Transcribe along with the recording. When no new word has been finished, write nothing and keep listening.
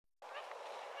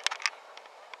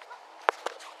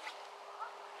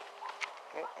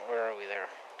Where are we there?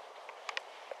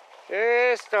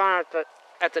 It's down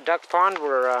at the duck pond.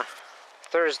 We're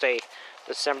Thursday,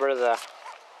 December the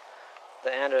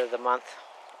end of the month.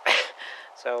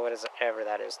 So what is it, ever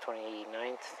that is,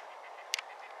 29th?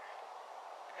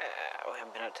 We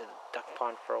haven't been out to the duck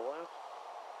pond for a while.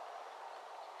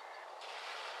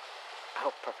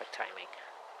 Oh, perfect timing.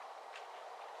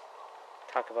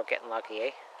 Talk about getting lucky,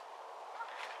 eh?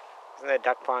 Isn't the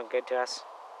duck pond good to us?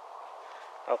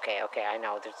 Okay, I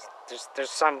know. There's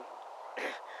some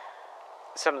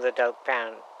some of the duck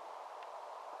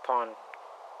pond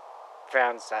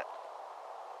fans that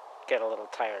get a little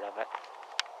tired of it.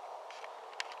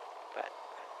 But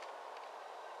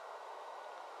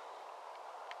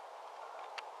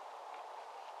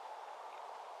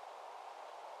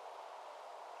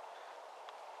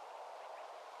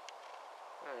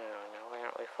I don't know, why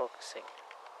aren't we focusing?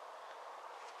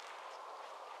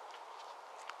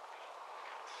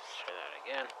 Let's try that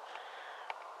again.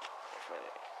 Before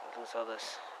they lose all this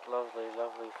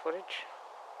lovely footage.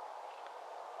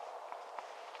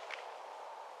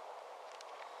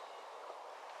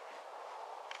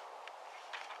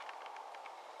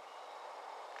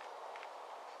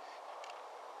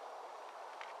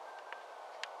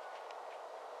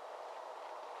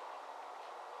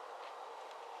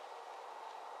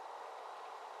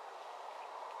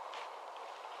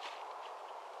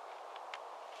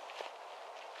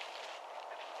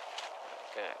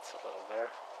 Okay, that's a little better.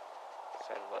 It's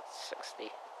at about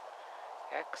 60x.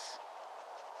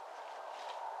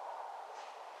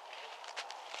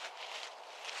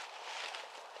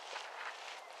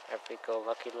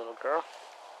 Happy-go-lucky little girl.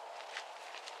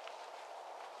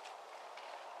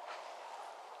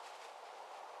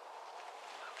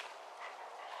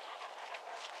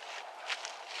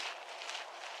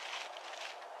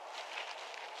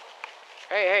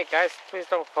 Hey guys, please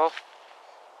don't fall.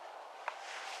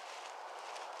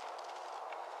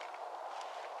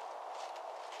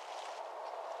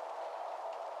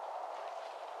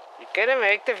 You're gonna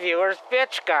make the viewers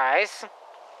bitch, guys.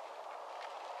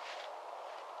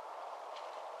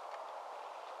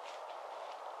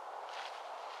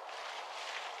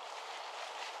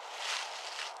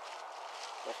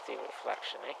 Nifty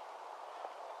reflection, eh?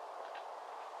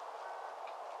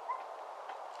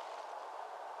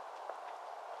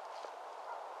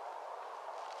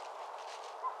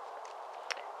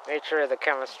 Nature of the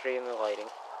chemistry and the lighting.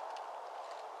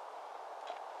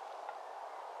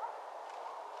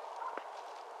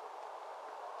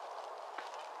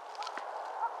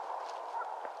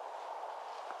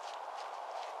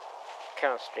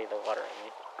 Chemistry, the water, I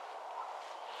mean.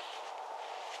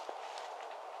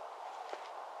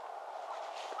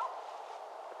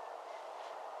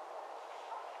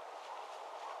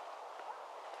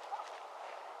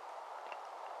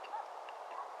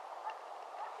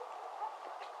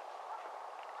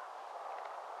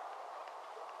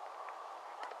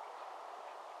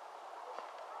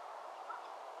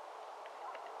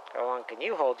 How long can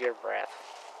you hold your breath?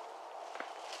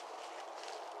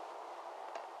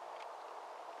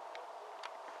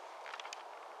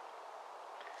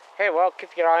 Hey, well,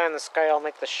 keep your eye on the sky. I'll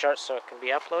make this short so it can be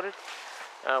uploaded.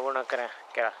 We're not going to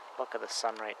get a look at the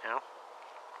sun right now.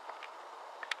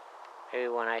 Maybe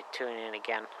when I tune in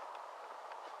again.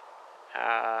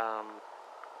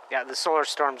 Yeah, the solar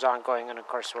storm's ongoing, and of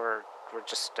course we're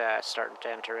just starting to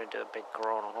enter into a big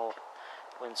corona hole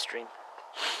wind stream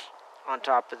on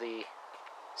top of the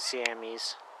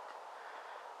CMEs.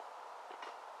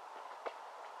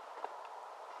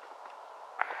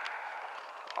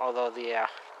 Although the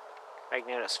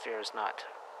magnetosphere is not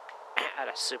at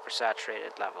a super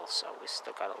saturated level, so we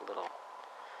still got a little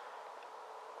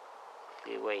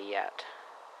leeway yet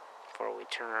before we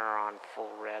turn her on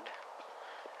full red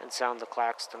and sound the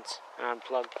claxtons and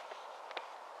unplug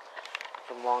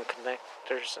from long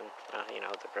connectors and you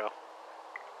know the drill.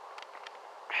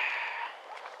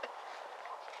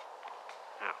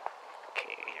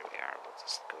 Okay, here we are. We'll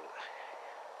just go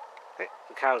to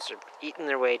the cows are eating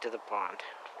their way to the pond.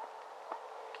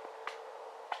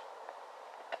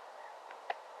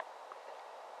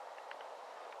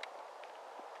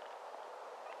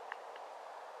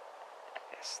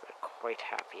 Yes, they're quite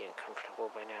happy and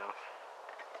comfortable by now.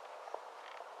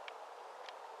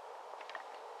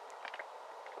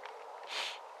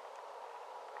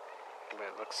 By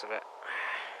the looks of it.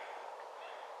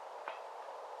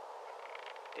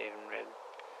 Dave and Red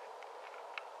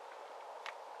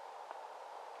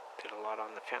did a lot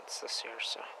on the fence this year,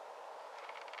 so.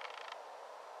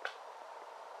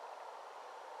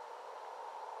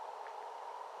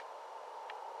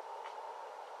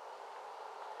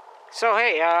 So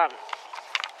hey,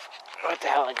 What the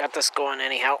hell, I got this going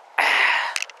anyhow.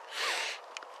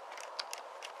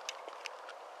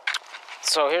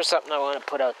 So here's something I want to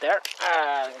put out there.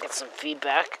 Get some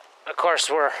feedback. Of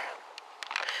course,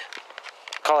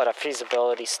 call it a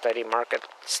feasibility study, market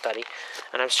study.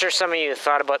 And I'm sure some of you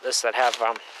thought about this that have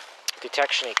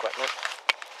detection equipment.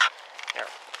 Here,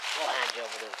 we'll hand you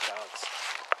over to the dogs.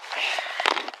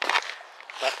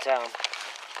 But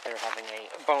they're having a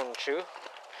bone chew.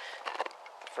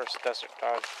 First desert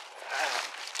dog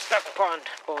duck pond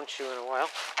bone chew in a while.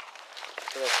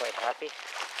 So they're quite happy.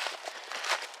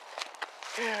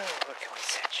 Where can we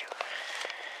set you?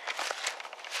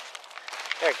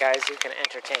 There, guys, you can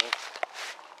entertain.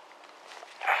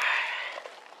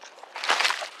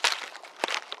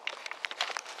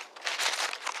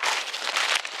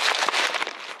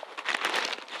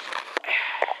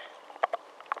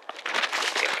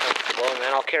 Get comfortable, and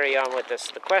then I'll carry on with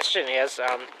this. The question is,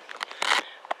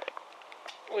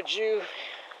 would you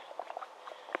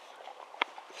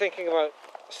thinking about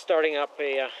starting up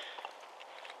a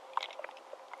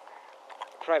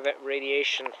private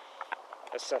radiation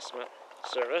assessment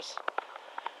service?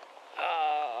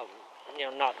 You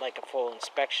know, not like a full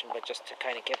inspection, but just to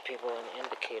kind of give people an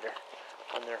indicator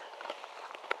on their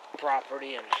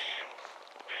property and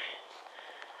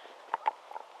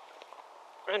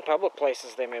public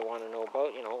places they may want to know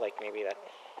about. You know, like maybe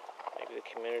the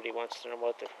community wants to know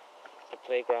about the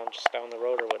playground just down the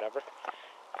road or whatever.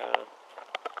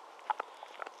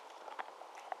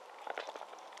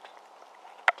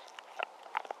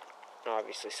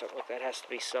 Obviously, something like that has to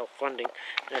be self-funding,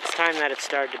 and it's time that it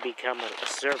started to become a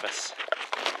service.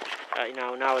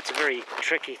 Now it's a very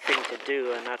tricky thing to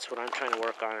do, and that's what I'm trying to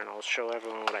work on, and I'll show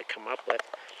everyone what I come up with.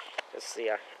 It's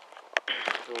the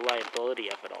reliability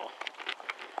of it all.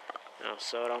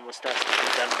 So it almost has to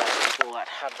be done by people that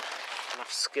have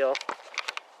enough skill,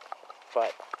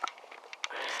 but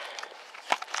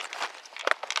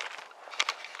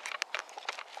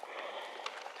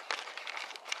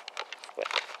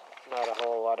not a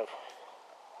whole lot of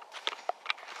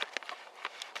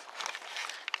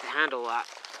to handle that.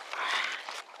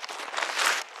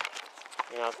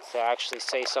 To actually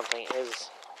say something is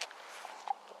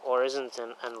or isn't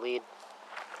and lead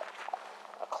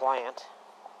a client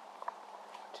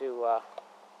to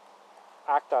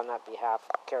act on that behalf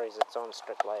carries its own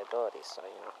strict liability. So,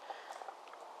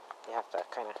 you have to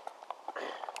kind of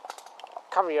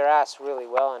cover your ass really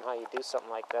well in how you do something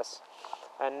like this.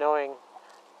 And knowing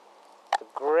the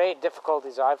great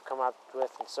difficulties I've come up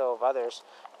with, and so have others,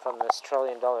 from this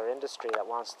trillion-dollar industry that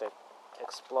wants to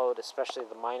explode, especially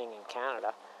the mining in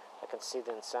Canada, I can see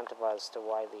the incentive as to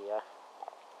why the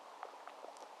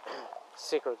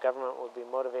secret government would be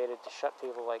motivated to shut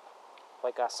people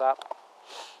like us up.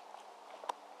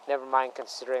 Never mind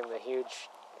considering the huge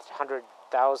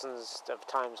thousands of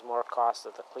times more cost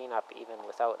of the cleanup even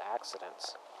without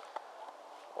accidents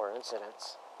or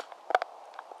incidents.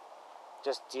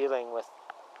 Just dealing with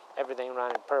everything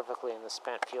running perfectly and the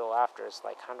spent fuel after is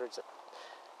like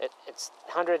it's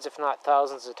hundreds if not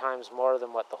thousands of times more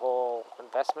than what the whole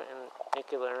investment in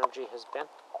nuclear energy has been.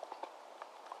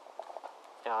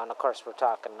 And of course we're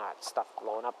talking not stuff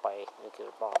blown up by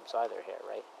nuclear bombs either here,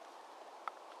 right?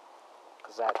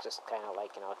 Because that's just kind of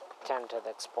like, 10 to the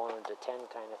exponent of 10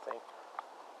 kind of thing.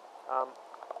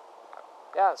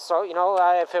 Yeah, so,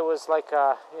 if it was like,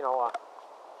 an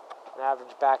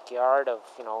average backyard of,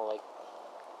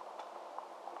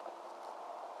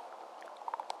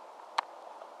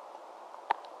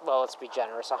 well, let's be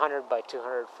generous, 100 by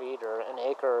 200 feet or an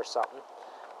acre or something,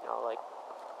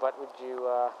 what would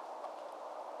you,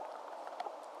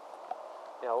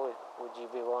 would you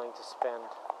be willing to spend?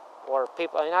 Or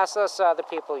people, ask us the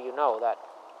people that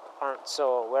aren't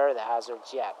so aware of the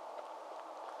hazards yet.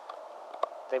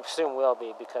 They soon will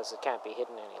be, because it can't be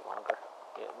hidden any longer.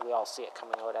 We all see it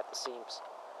coming out at the seams.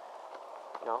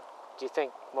 Do you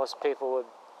think most people would,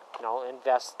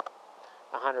 invest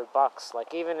 $100?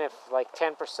 Like, even if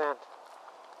 10%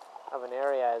 of an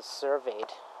area is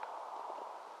surveyed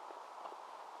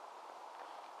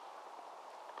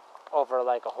over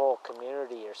like a whole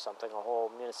community or something, a whole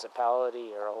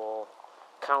municipality or a whole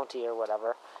county or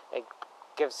whatever, it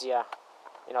gives you,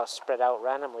 spread out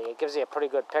randomly, it gives you a pretty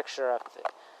good picture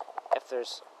if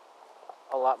there's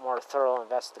a lot more thorough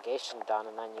investigation done,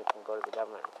 and then you can go to the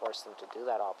government and force them to do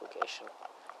that obligation.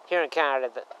 Here in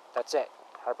Canada, that's it.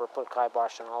 Harper put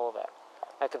kibosh on all of it.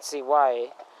 I can see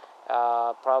why.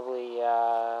 Probably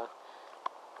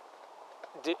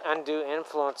undue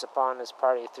influence upon his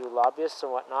party through lobbyists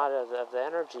and whatnot of the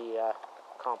energy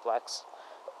complex,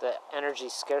 the energy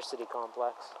scarcity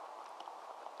complex.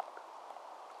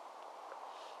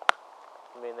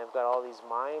 I mean, they've got all these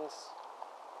mines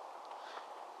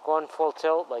going full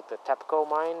tilt, like the TEPCO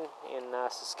mine in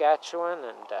Saskatchewan,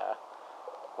 and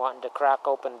wanting to crack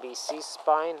open BC's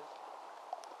spine.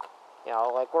 You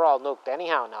know, like, we're all nuked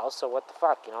anyhow now, so what the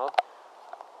fuck, you know?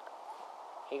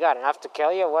 You got enough to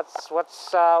kill you. What's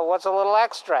a little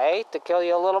extra, eh? To kill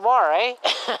you a little more, eh?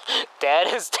 Dead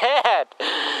is dead.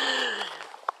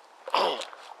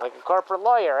 Like a corporate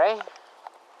lawyer, eh?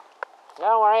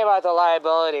 Don't worry about the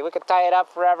liability. We could tie it up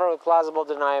forever with plausible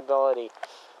deniability.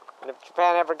 And if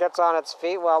Japan ever gets on its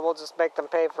feet, well, we'll just make them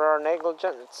pay for our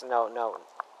negligence. No.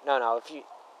 If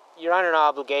you're under an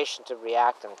obligation to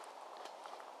react and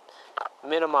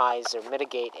minimize or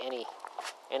mitigate any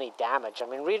damage. I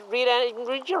mean, read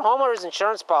your homeowner's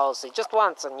insurance policy just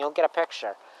once, and you'll get a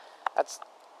picture. That's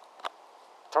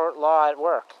tort law at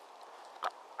work.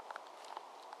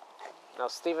 Now,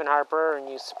 Stephen Harper and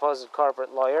you supposed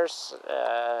corporate lawyers,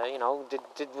 you know,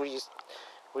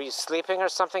 were you sleeping or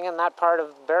something in that part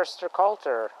of barrister cult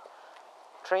or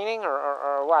training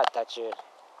or what? That you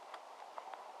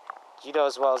know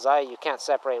as well as I, you can't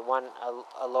separate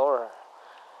a lower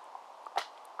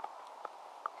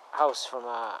house from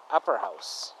a upper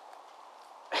house.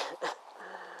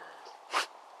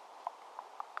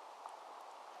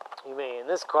 You may in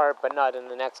this court, but not in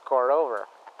the next court over.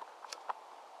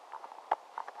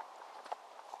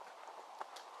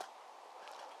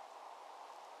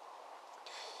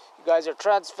 You guys are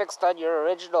transfixed on your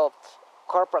original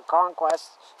corporate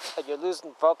conquest, and you're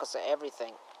losing focus of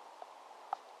everything.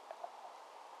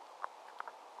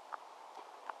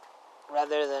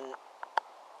 Rather than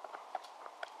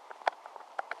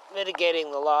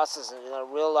mitigating the losses and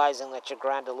realizing that your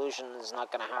grand illusion is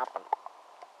not going to happen.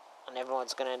 And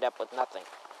everyone's going to end up with nothing,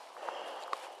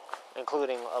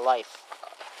 including a life.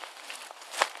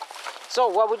 So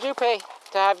what would you pay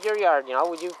to have your yard? You know,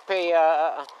 would you pay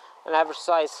an average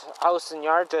size house and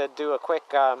yard to do a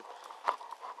quick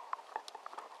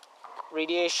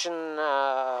radiation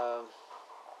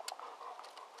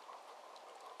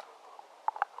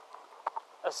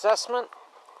assessment?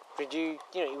 Would you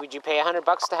pay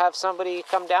 $100 to have somebody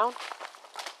come down?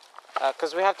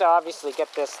 Because we have to obviously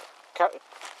get this.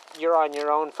 You're on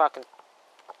your own fucking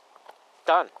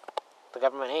done. The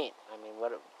government ain't. I mean,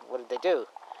 what did they do?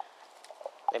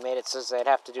 They made it so they'd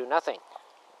have to do nothing,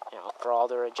 you know, for all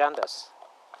their agendas.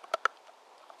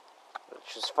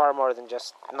 Which is far more than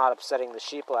just not upsetting the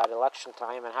sheeple at election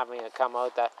time and having it come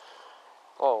out that,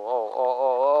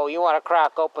 oh, you want to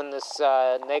crack open this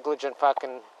negligent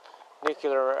fucking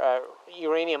nuclear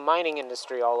uranium mining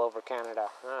industry all over Canada.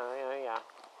 Yeah.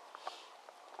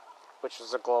 Which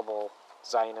is a global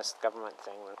Zionist government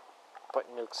thing. We're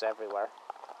putting nukes everywhere.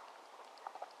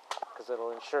 Because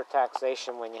it'll ensure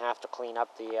taxation when you have to clean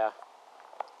up the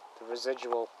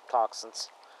residual toxins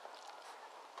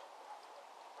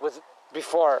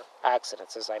before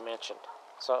accidents, as I mentioned.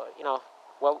 So, you know,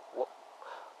 well,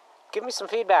 give me some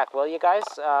feedback, will you guys?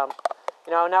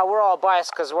 You know, now we're all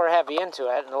biased because we're heavy into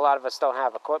it, and a lot of us don't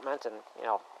have equipment, and, you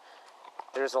know,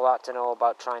 there's a lot to know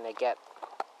about trying to get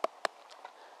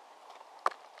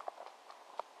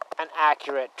an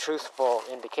accurate, truthful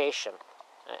indication.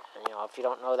 And, you know, if you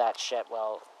don't know that shit,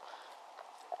 well,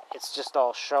 it's just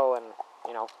all show, and,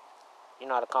 you know, you're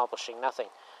not accomplishing nothing.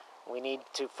 We need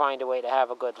to find a way to have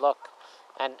a good look,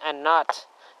 and not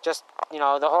just, you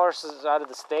know, the horse is out of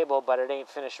the stable, but it ain't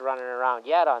finished running around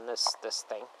yet on this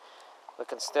thing. We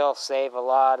can still save a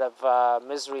lot of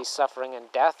misery, suffering,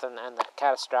 and death, and the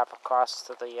catastrophic costs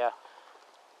to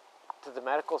the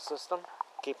medical system,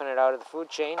 keeping it out of the food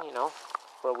chain, you know,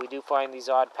 where we do find these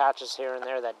odd patches here and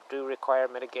there that do require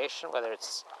mitigation, whether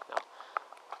it's, you know,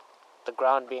 the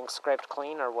ground being scraped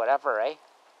clean or whatever, eh?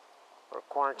 Or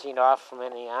quarantined off from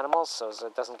any animals so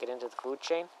it doesn't get into the food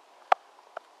chain,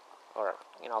 or,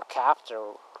 you know, capped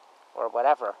or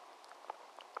whatever.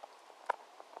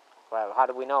 Well, how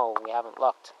do we know? We haven't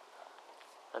looked.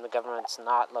 And the government's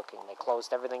not looking. They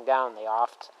closed everything down. They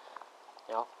offed,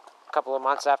 you know, a couple of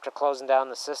months after closing down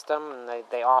the system, and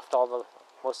they offed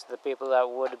most of the people that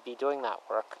would be doing that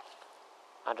work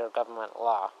under government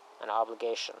law and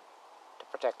obligation to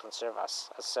protect and serve us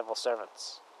as civil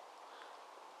servants.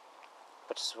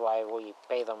 Which is why we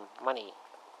pay them money,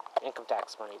 income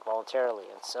tax money, voluntarily,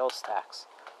 and sales tax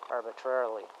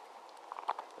arbitrarily,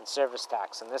 and service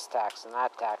tax, and this tax, and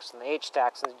that tax, and the H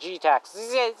tax, and the G tax,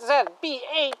 Z, B,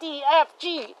 A, D, F,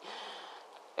 G,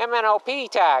 MNOP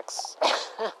tax.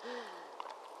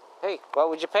 Hey, what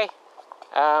would you pay?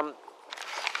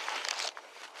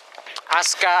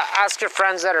 Ask your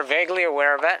friends that are vaguely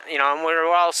aware of it, you know, and we're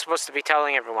all supposed to be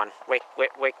telling everyone, wake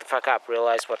the fuck up,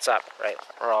 realize what's up, right?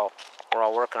 We're all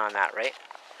working on that, right?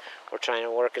 we're trying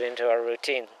to work it into our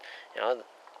routine. You know,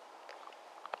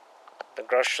 the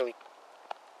grocery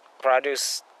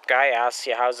produce guy asks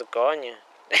you how's it going,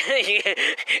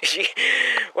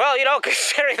 well, you know,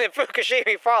 considering the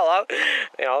Fukushima fallout,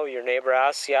 you know, your neighbor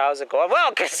asks you how's it going.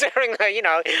 Well, considering that, you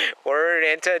know, we're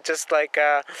into just like,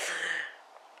 wow,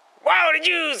 did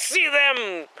you see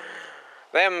them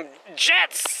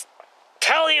Jets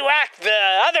tellywhack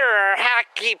the other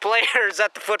hockey players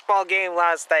at the football game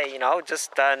last night? You know,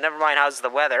 just never mind how's the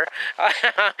weather.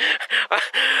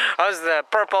 How's the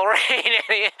purple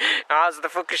rain? How's the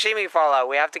Fukushima fallout?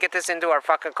 We have to get this into our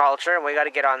fucking culture, and we got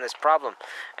to get on this problem.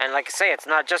 And like I say, it's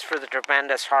not just for the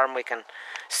tremendous harm we can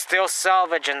still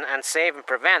salvage and save and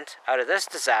prevent out of this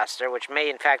disaster, which may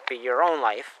in fact be your own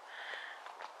life.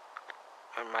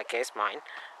 In my case, mine.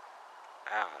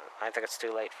 I think it's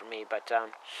too late for me, but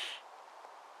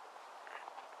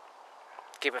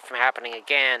keep it from happening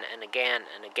again and again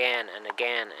and again and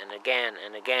again and again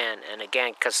and again and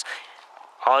again, because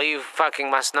all you fucking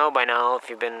must know by now, if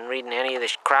you've been reading any of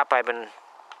this crap I've been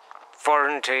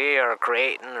forwarding to you or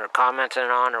creating or commenting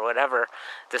on or whatever,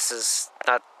 this is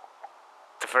not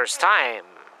the first time.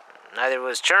 Neither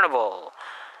was Chernobyl.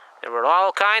 There were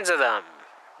all kinds of them.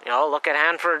 You know, look at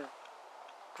Hanford,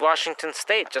 Washington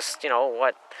State, just, you know,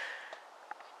 what,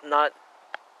 not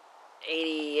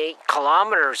 88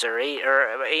 kilometers or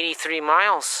 83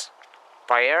 miles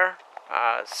by air,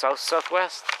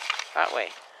 southwest, that way.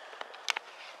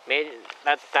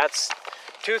 That's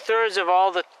 2/3 of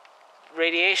all the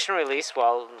radiation release,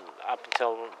 well, up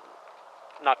until,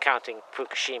 not counting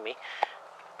Fukushima,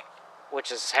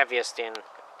 which is heaviest in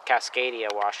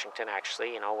Cascadia, Washington,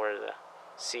 actually, you know, where the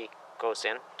sea goes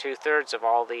in. 2/3 of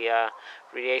all the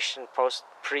radiation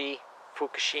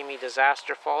pre-Fukushima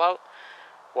disaster fallout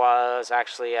was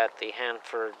actually at the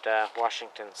Hanford,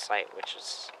 Washington site, which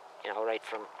is, you know, right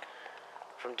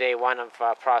from day one of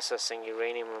processing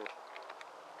uranium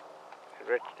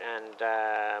and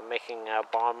making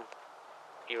bomb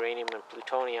uranium and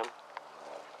plutonium.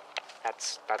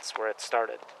 That's where it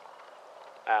started.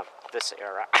 This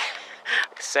era.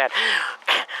 Like I said,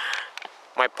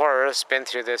 my poor Earth's been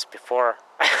through this before.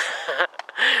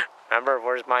 Remember,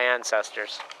 where's my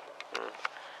ancestors?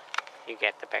 You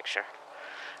get the picture.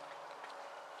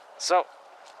 So,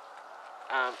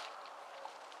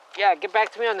 yeah, get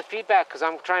back to me on the feedback, because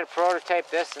I'm trying to prototype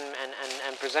this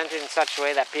and present it in such a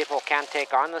way that people can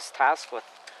take on this task with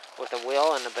a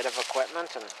will and a bit of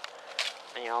equipment, and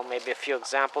you know, maybe a few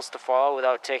examples to follow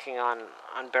without taking on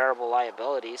unbearable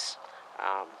liabilities.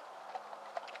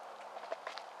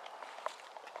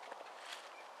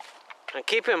 And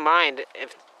keep in mind,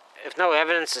 if no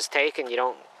evidence is taken,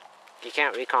 you're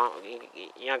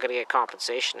not gonna get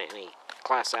compensation in any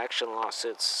class action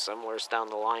lawsuits somewhere down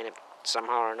the line if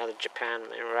somehow or another Japan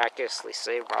miraculously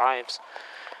saved lives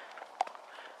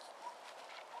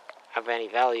of any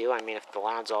value. I mean, if the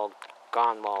land's all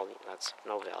gone, well, that's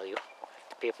no value. If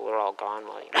the people are all gone,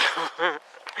 well, you know.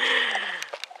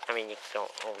 I mean, you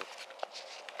don't own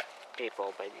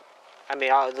people, but I mean,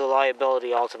 the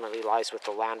liability ultimately lies with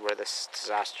the land where this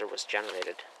disaster was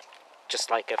generated.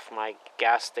 Just like if my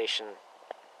gas station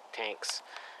tanks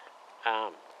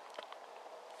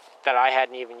that I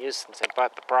hadn't even used since I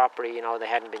bought the property, you know, they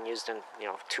hadn't been used in, you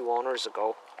know, 2 owners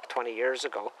ago, 20 years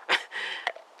ago,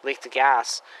 leaked the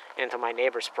gas into my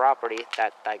neighbor's property.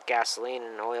 That gasoline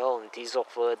and oil and diesel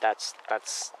fluid, that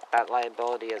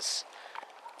liability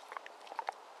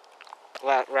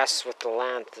rests with the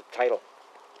land, the title,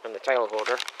 and the title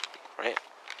holder, right?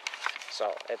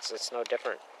 So it's no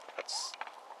different.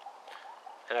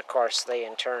 And of course, they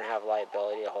in turn have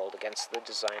liability to hold against the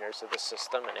designers of the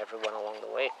system and everyone along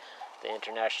the way. The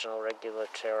International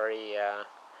Regulatory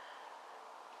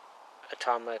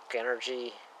Atomic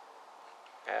Energy,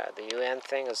 the UN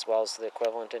thing, as well as the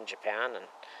equivalent in Japan, and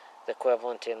the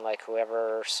equivalent in, like,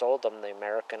 whoever sold them, the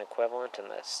American equivalent,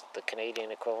 and the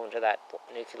Canadian equivalent to that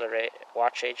Nuclear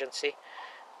Watch Agency,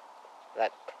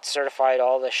 that certified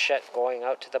all this shit going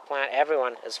out to the plant.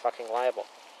 Everyone is fucking liable,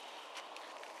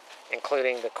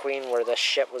 including the Queen, where this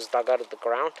shit was dug out of the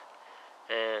ground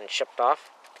and shipped off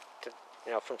to,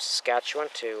 you know, from Saskatchewan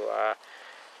to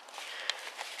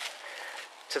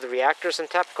the reactors in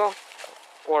TEPCO,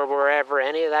 or wherever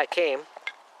any of that came.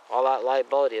 All that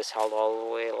liability is held all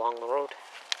the way along the road.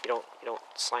 You don't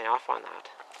sign off on that.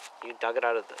 You dug it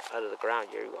out of the ground.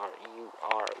 You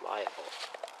are liable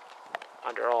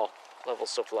under all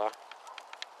levels of law.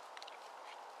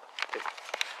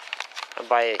 And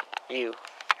by you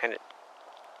and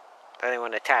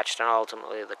anyone attached, and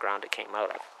ultimately the ground it came out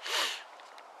of.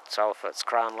 So if it's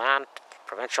Crown land,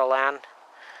 provincial land,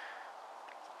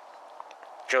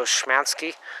 Joe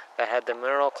Schmansky that had the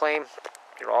mineral claim,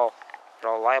 you're all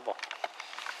liable.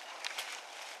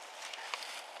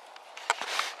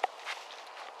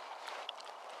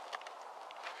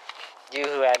 You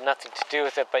who had nothing to do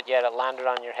with it, but yet it landed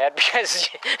on your head because,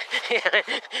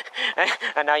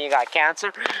 and now you got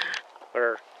cancer,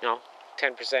 or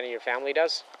 10% of your family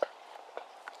does,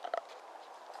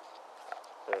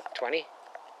 or 20.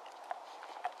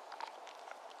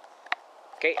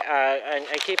 Okay, and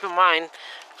keep in mind,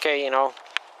 okay,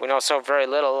 we know so very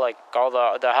little. Like all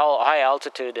the high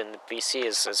altitude in the BC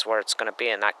is where it's going to be,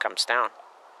 and that comes down.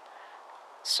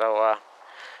 So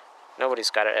nobody's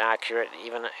got an accurate,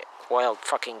 even wild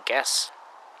fucking guess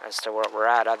as to where we're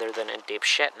at, other than in deep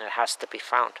shit, and it has to be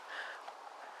found.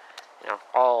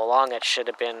 All along it should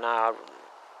have been,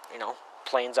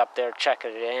 planes up there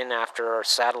checking it in after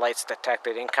satellites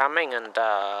detected incoming, and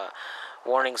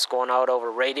warnings going out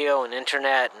over radio and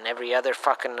internet and every other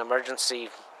fucking emergency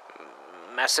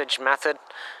message method.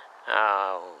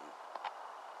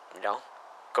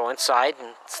 Go inside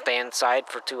and stay inside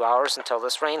for 2 hours until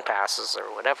this rain passes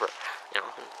or whatever.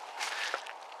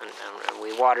 And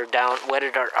we wetted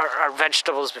our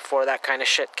vegetables before that kind of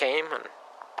shit came, and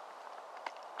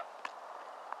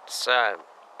it's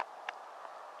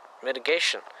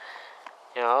mitigation.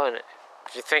 And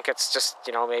if you think it's just,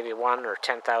 maybe 1 or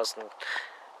 10,000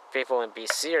 people in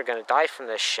BC are going to die from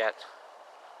this shit,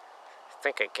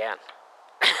 think again.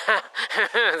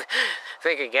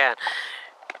 Think again.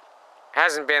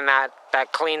 Hasn't been that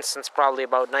clean since probably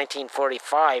about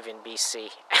 1945 in BC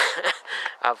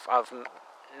of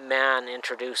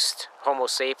man-introduced, Homo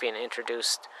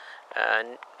sapien-introduced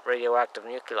radioactive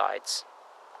nuclides.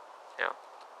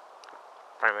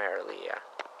 Primarily,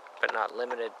 but not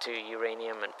limited to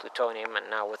uranium and plutonium, and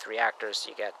now with reactors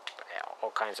you get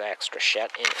all kinds of extra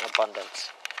shit in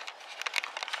abundance.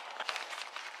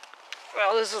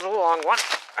 Well, this is a long one.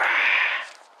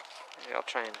 Maybe I'll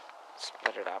try and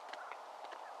split it up.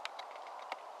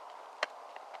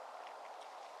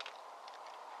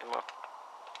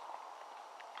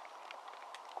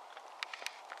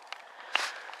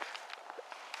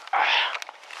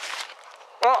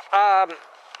 And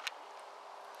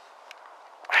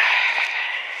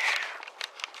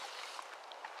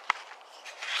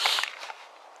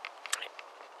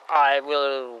I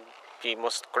will be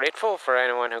most grateful for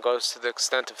anyone who goes to the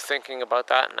extent of thinking about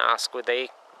that and ask, would they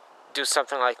do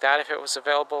something like that if it was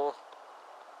available?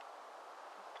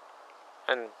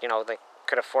 And, they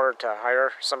could afford to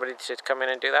hire somebody to come in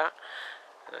and do that,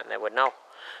 and then they would know.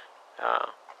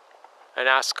 And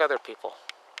ask other people.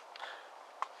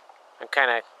 And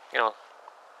kind of,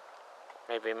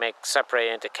 maybe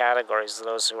separate into categories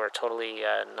those who are totally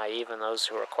naive and those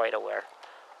who are quite aware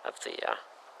of the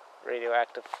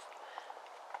radioactive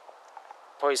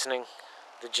poisoning,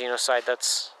 the genocide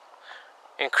that's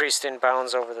increased in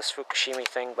bounds over this Fukushima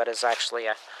thing, but is actually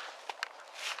a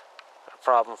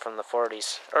problem from the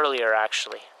 40s. Earlier,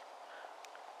 actually.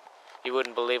 You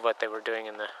wouldn't believe what they were doing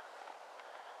in the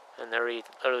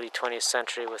early 20th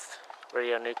century with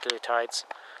radionuclides.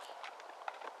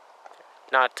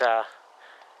 Not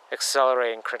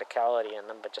accelerating criticality in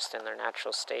them, but just in their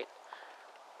natural state.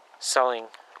 Selling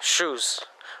shoes.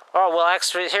 Oh, well,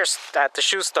 here's at the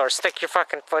shoe store, stick your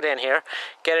fucking foot in here,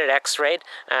 get it x-rayed,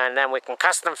 and then we can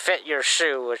custom fit your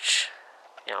shoe, which,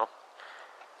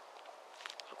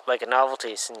 like a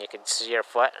novelty, and you can see your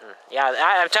foot. And yeah,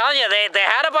 I'm telling you, they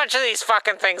had a bunch of these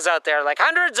fucking things out there, like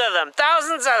hundreds of them,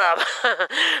 thousands of them,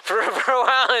 for a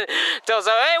while, until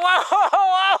so, hey,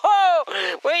 whoa,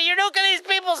 wait, you're nuking these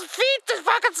people's feet to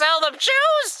fucking sell them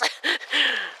shoes?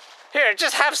 Here,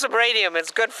 just have some radium,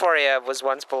 it's good for you, was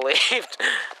once believed.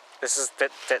 This is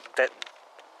that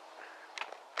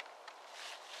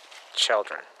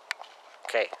children.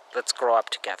 Okay, let's grow up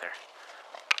together.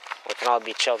 We can all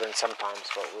be children sometimes,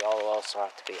 but we all also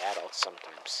have to be adults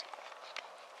sometimes.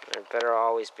 There better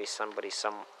always be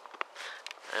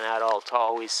an adult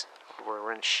always, or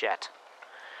we're in shit.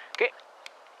 Okay.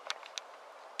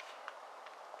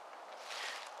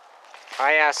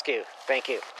 I ask you, thank you.